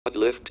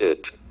lift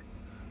it.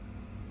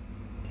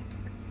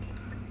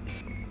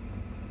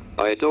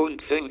 I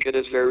don't think it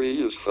is very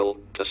useful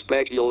to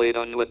speculate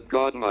on what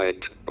God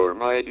might or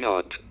might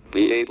not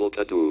be able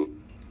to do.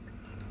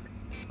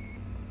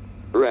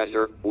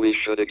 Rather, we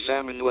should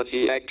examine what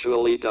he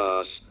actually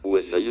does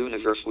with the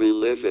universe we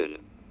live in.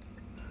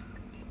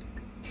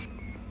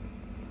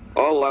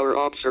 All our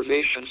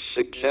observations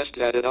suggest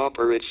that it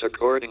operates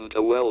according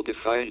to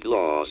well-defined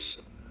laws.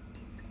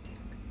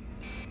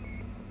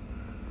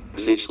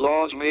 These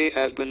laws may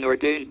have been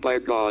ordained by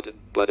God,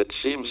 but it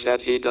seems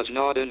that he does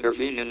not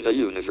intervene in the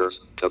universe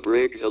to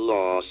break the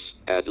laws,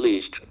 at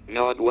least,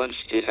 not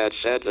once he had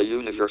set the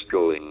universe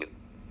going.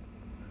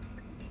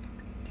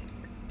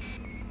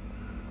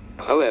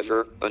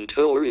 However,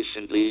 until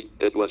recently,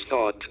 it was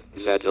thought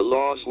that the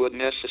laws would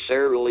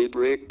necessarily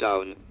break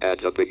down at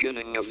the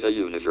beginning of the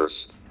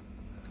universe.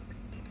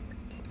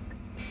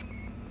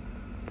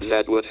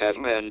 That would have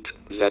meant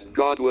that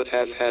God would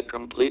have had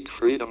complete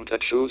freedom to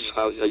choose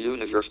how the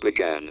universe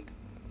began.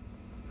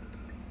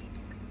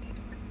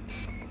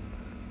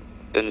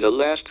 In the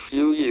last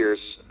few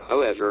years,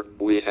 however,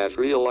 we have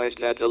realized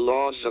that the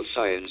laws of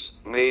science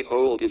may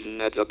hold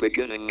even at the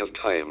beginning of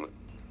time.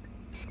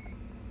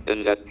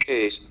 In that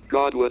case,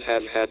 God would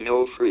have had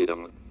no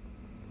freedom.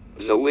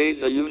 The way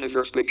the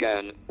universe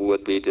began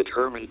would be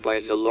determined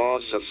by the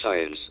laws of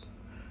science.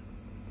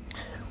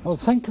 Well,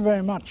 thank you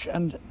very much.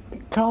 And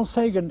Carl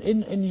Sagan,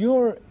 in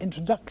your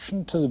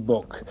introduction to the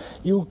book,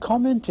 you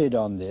commented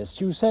on this.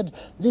 You said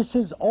this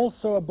is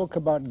also a book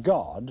about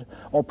God,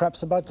 or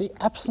perhaps about the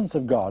absence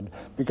of God,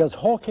 because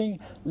Hawking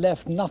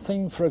left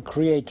nothing for a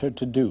creator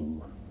to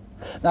do.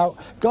 Now,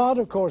 God,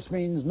 of course,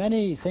 means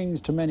many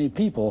things to many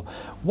people.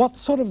 What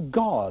sort of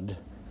God,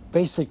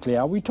 basically,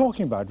 are we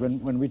talking about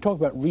when we talk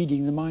about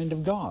reading the mind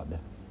of God?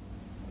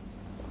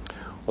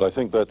 Well, I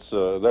think that's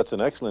an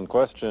excellent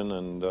question,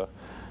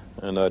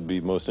 and I'd be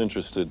most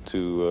interested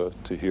to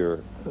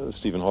hear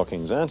Stephen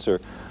Hawking's answer.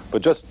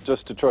 But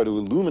just to try to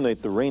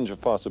illuminate the range of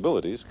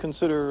possibilities,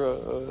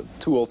 consider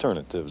two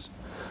alternatives.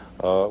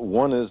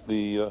 One is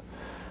the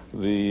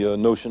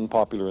notion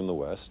popular in the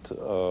West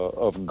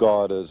of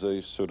God as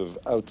a sort of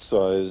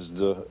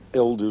outsized,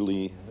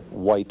 elderly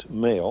white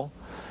male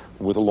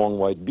with a long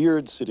white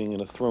beard sitting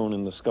in a throne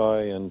in the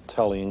sky and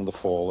tallying the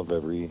fall of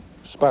every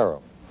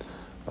sparrow.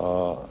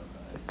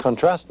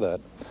 Contrast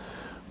that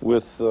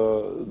with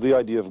the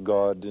idea of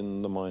God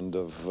in the mind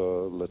of,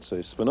 let's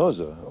say,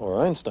 Spinoza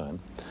or Einstein,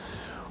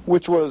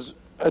 which was,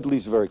 at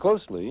least very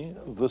closely,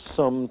 the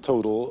sum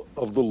total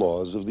of the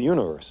laws of the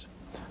universe.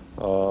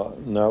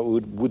 Now,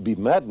 it would be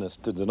madness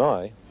to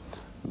deny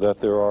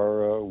that there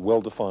are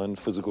well-defined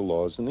physical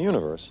laws in the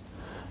universe.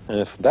 And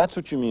if that's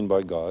what you mean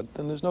by God,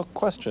 then there's no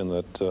question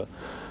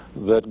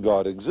that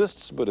God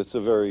exists, but it's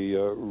a very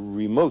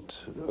remote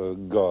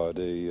God,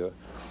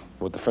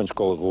 what the French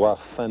call a roi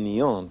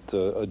fainéant,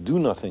 a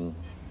do-nothing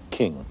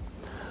king.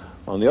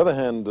 On the other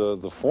hand,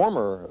 the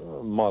former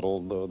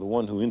model, the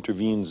one who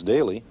intervenes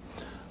daily,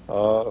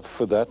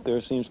 for that there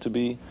seems to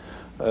be,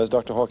 as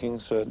Dr. Hawking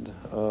said,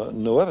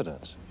 no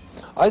evidence.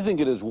 I think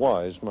it is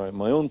wise,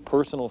 my own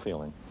personal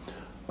feeling,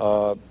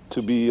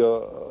 to be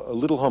a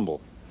little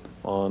humble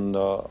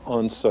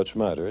on such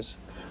matters.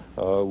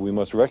 We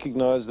must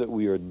recognize that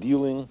we are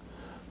dealing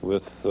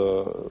with,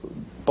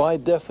 by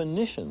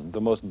definition,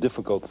 the most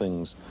difficult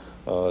things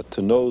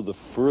to know, the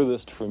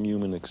furthest from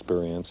human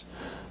experience,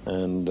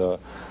 and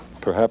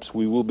perhaps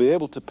we will be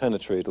able to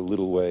penetrate a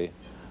little way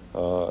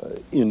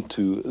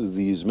into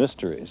these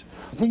mysteries.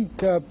 I think,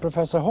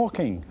 Professor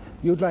Hawking,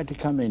 you'd like to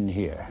come in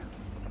here.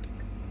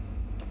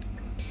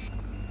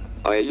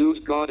 I use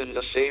God in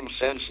the same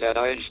sense that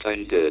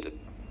Einstein did.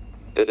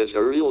 It is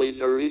really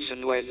the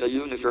reason why the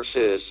universe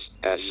is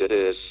as it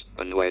is,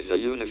 and why the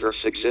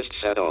universe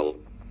exists at all.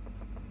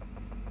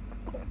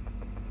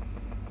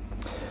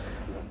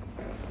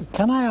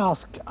 Can I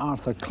ask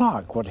Arthur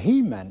Clarke what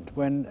he meant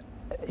when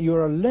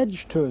you're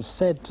alleged to have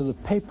said to the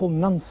papal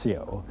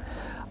nuncio,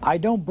 "I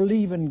don't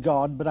believe in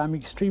God, but I'm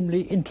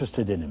extremely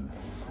interested in him"?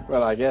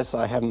 Well, I guess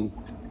I haven't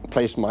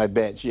placed my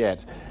bets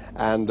yet.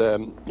 And,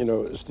 you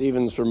know,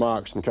 Stephen's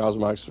remarks and Karl's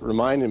remarks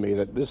reminded me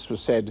that this was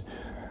said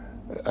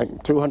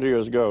 200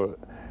 years ago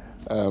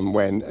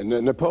when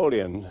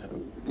Napoleon,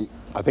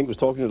 I think, was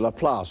talking to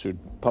Laplace, who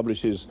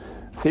published his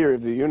theory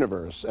of the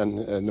universe,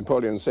 and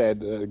Napoleon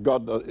said,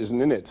 God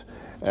isn't in it.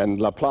 And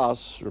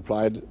Laplace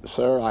replied,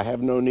 "Sir, I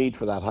have no need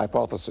for that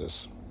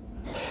hypothesis."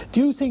 Do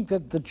you think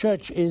that the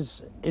Church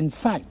is, in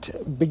fact,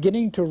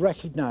 beginning to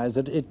recognize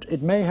that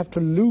it may have to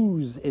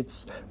lose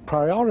its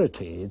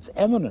priority, its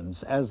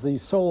eminence as the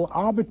sole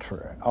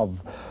arbiter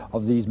of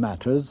these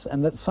matters,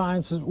 and that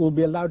science will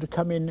be allowed to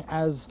come in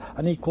as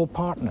an equal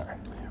partner?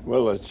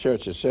 Well, the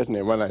Church is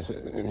certainly, when I say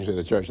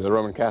the Church, the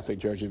Roman Catholic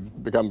Church has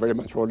become very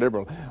much more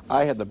liberal.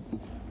 I had the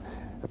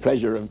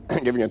pleasure of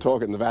giving a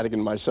talk in the Vatican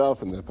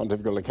myself in the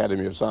Pontifical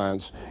Academy of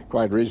Science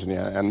quite recently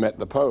and met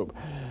the Pope.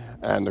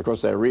 And of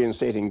course they're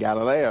reinstating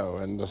Galileo,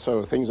 and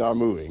so things are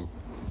moving.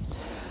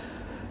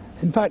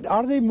 In fact,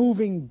 are they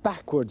moving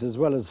backwards as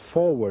well as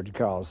forward,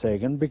 Carl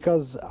Sagan?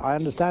 Because I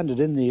understand it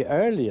in the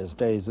earliest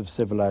days of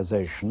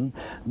civilization,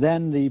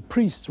 then the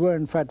priests were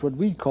in fact what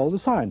we call the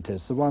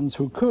scientists, the ones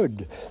who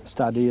could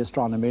study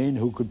astronomy and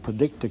who could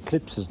predict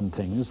eclipses and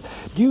things.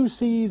 Do you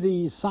see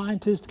the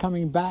scientist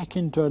coming back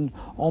into an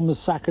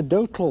almost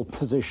sacerdotal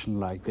position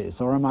like this,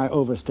 or am I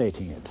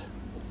overstating it?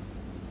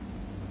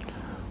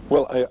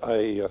 Well,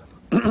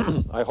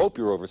 I hope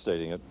you're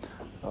overstating it.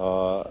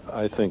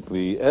 I think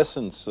the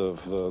essence of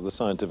the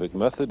scientific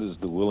method is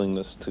the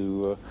willingness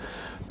to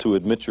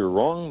admit you're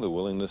wrong, the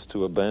willingness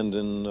to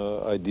abandon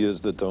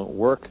ideas that don't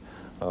work,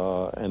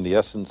 and the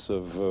essence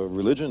of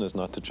religion is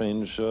not to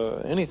change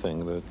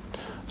anything. The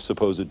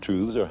supposed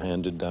truths are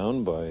handed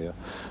down by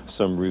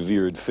some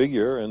revered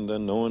figure, and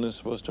then no one is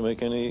supposed to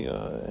make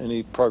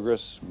any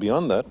progress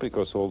beyond that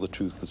because all the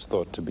truth is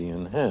thought to be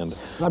in hand.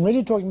 I'm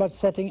really talking about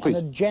setting Please.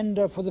 an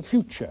agenda for the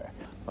future.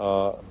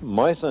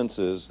 My sense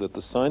is that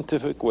the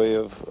scientific way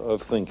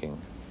of thinking,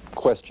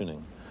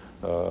 questioning,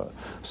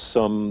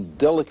 some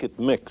delicate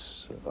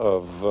mix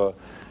of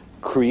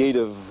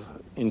creative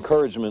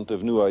encouragement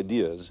of new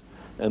ideas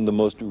and the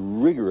most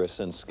rigorous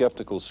and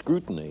skeptical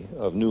scrutiny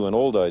of new and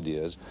old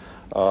ideas,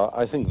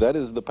 I think that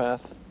is the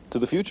path to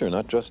the future,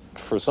 not just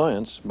for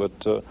science, but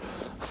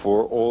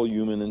for all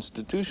human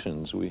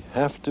institutions. We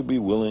have to be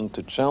willing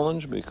to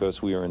challenge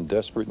because we are in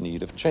desperate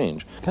need of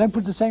change. Can I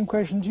put the same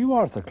question to you,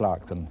 Arthur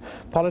Clarke, then?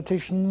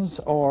 Politicians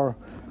or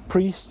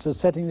priests are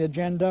setting the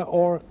agenda,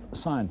 or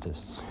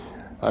scientists?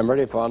 I'm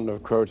very fond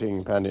of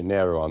quoting Pandit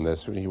Nehru on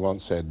this when he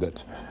once said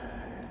that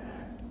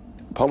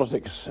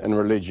politics and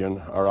religion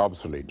are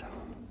obsolete.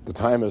 The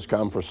time has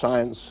come for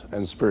science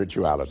and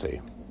spirituality.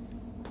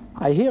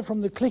 I hear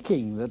from the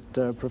clicking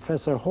that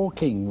Professor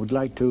Hawking would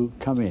like to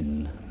come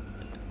in.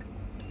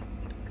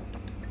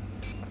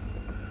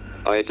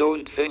 I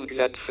don't think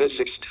that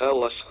physics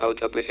tell us how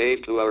to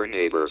behave to our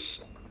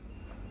neighbors.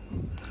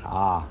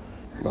 Ah.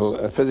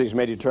 Well, physics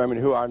may determine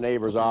who our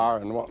neighbors are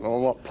and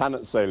on what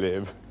planets they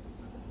live.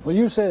 Well,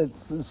 you said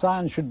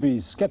science should be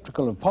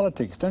skeptical of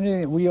politics. Don't you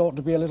think we ought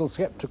to be a little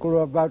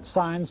skeptical about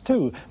science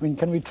too? I mean,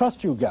 can we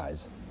trust you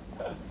guys?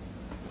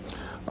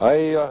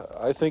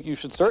 I think you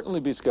should certainly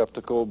be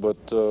skeptical, but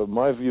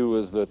my view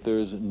is that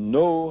there's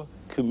no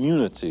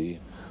community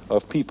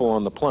of people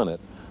on the planet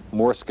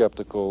more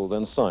skeptical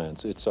than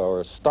science. It's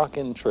our stock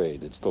in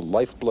trade. It's the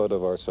lifeblood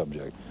of our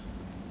subject.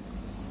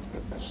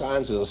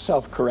 Science is a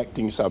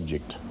self-correcting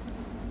subject,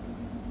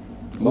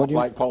 not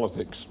like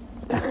politics.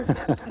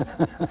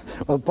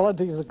 Well,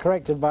 politics is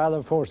corrected by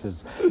other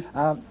forces.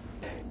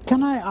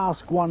 Can I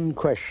ask one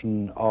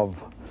question of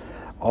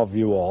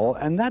you all,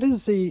 and that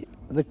is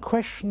the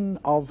question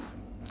of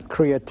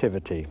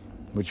creativity,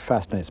 which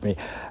fascinates me.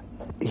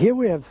 Here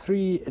we have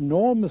three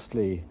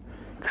enormously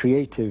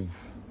creative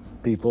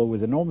people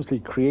with enormously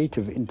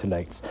creative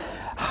intellects.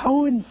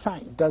 How, in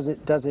fact, does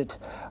it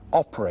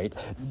operate?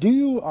 Do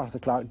you, Arthur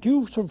Clarke, do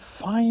you sort of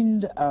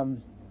find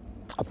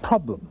a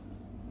problem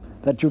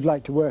that you'd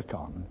like to work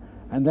on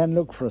and then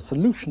look for a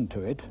solution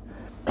to it?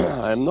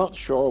 I'm not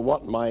sure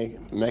what my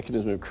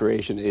mechanism of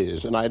creation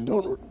is, and I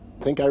don't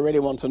think I really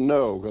want to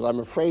know, because I'm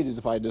afraid that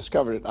if I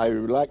discovered it, I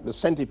would like the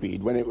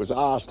centipede when it was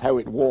asked how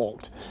it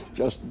walked,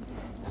 just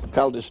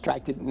fell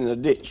distracted in a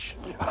ditch.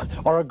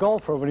 Or a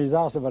golfer when he's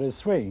asked about his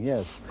swing,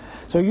 yes.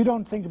 So you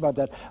don't think about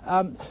that.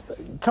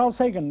 Carl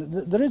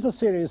Sagan, there is a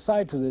serious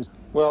side to this.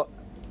 Well,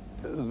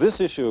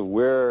 this issue of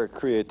where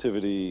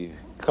creativity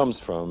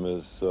comes from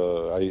is,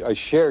 I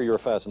share your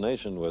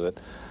fascination with it.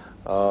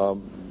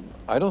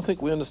 I don't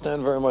think we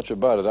understand very much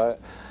about it.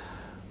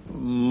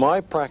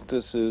 My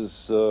practice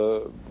is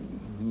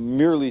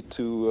merely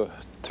to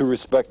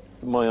respect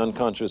my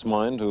unconscious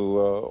mind, who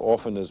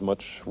often is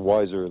much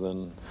wiser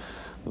than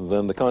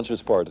the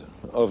conscious part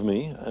of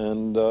me,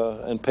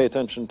 and pay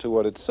attention to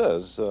what it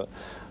says.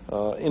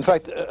 In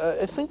fact,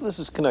 I think this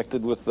is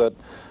connected with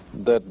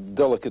that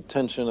delicate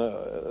tension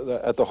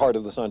at the heart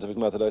of the scientific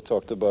method I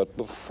talked about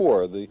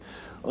before. The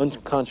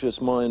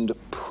unconscious mind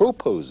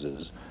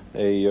proposes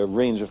a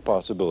range of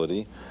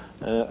possibilities,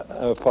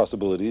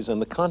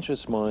 and the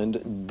conscious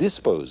mind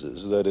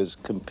disposes, that is,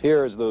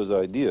 compares those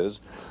ideas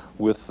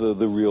with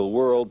the real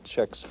world,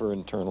 checks for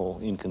internal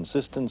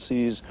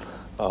inconsistencies,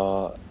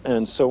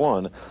 and so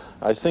on.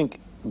 I think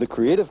the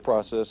creative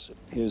process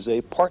is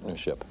a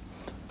partnership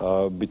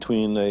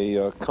between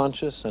a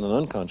conscious and an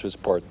unconscious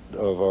part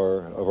of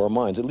our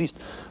minds. At least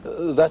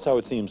that's how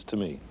it seems to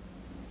me.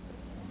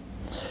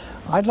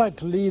 I'd like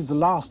to leave the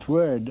last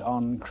word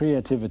on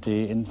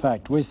creativity, in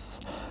fact, with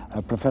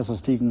Professor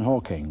Stephen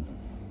Hawking.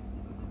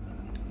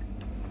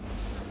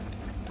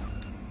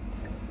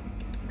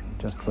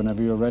 Just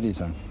whenever you're ready,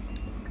 sir.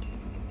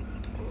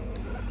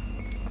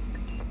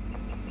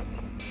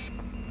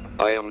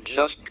 I am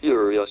just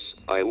curious.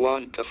 I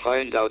want to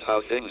find out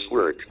how things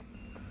work.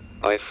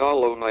 I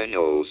follow my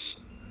nose.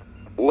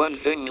 One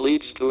thing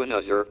leads to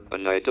another,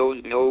 and I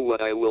don't know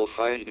what I will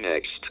find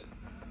next.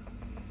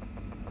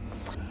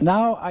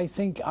 Now I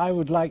think I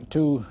would like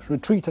to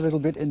retreat a little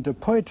bit into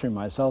poetry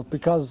myself,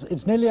 because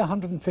it's nearly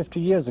 150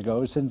 years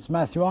ago since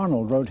Matthew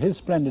Arnold wrote his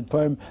splendid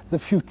poem, The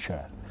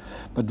Future.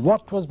 But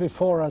what was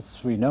before us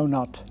we know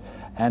not,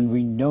 and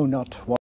we know not what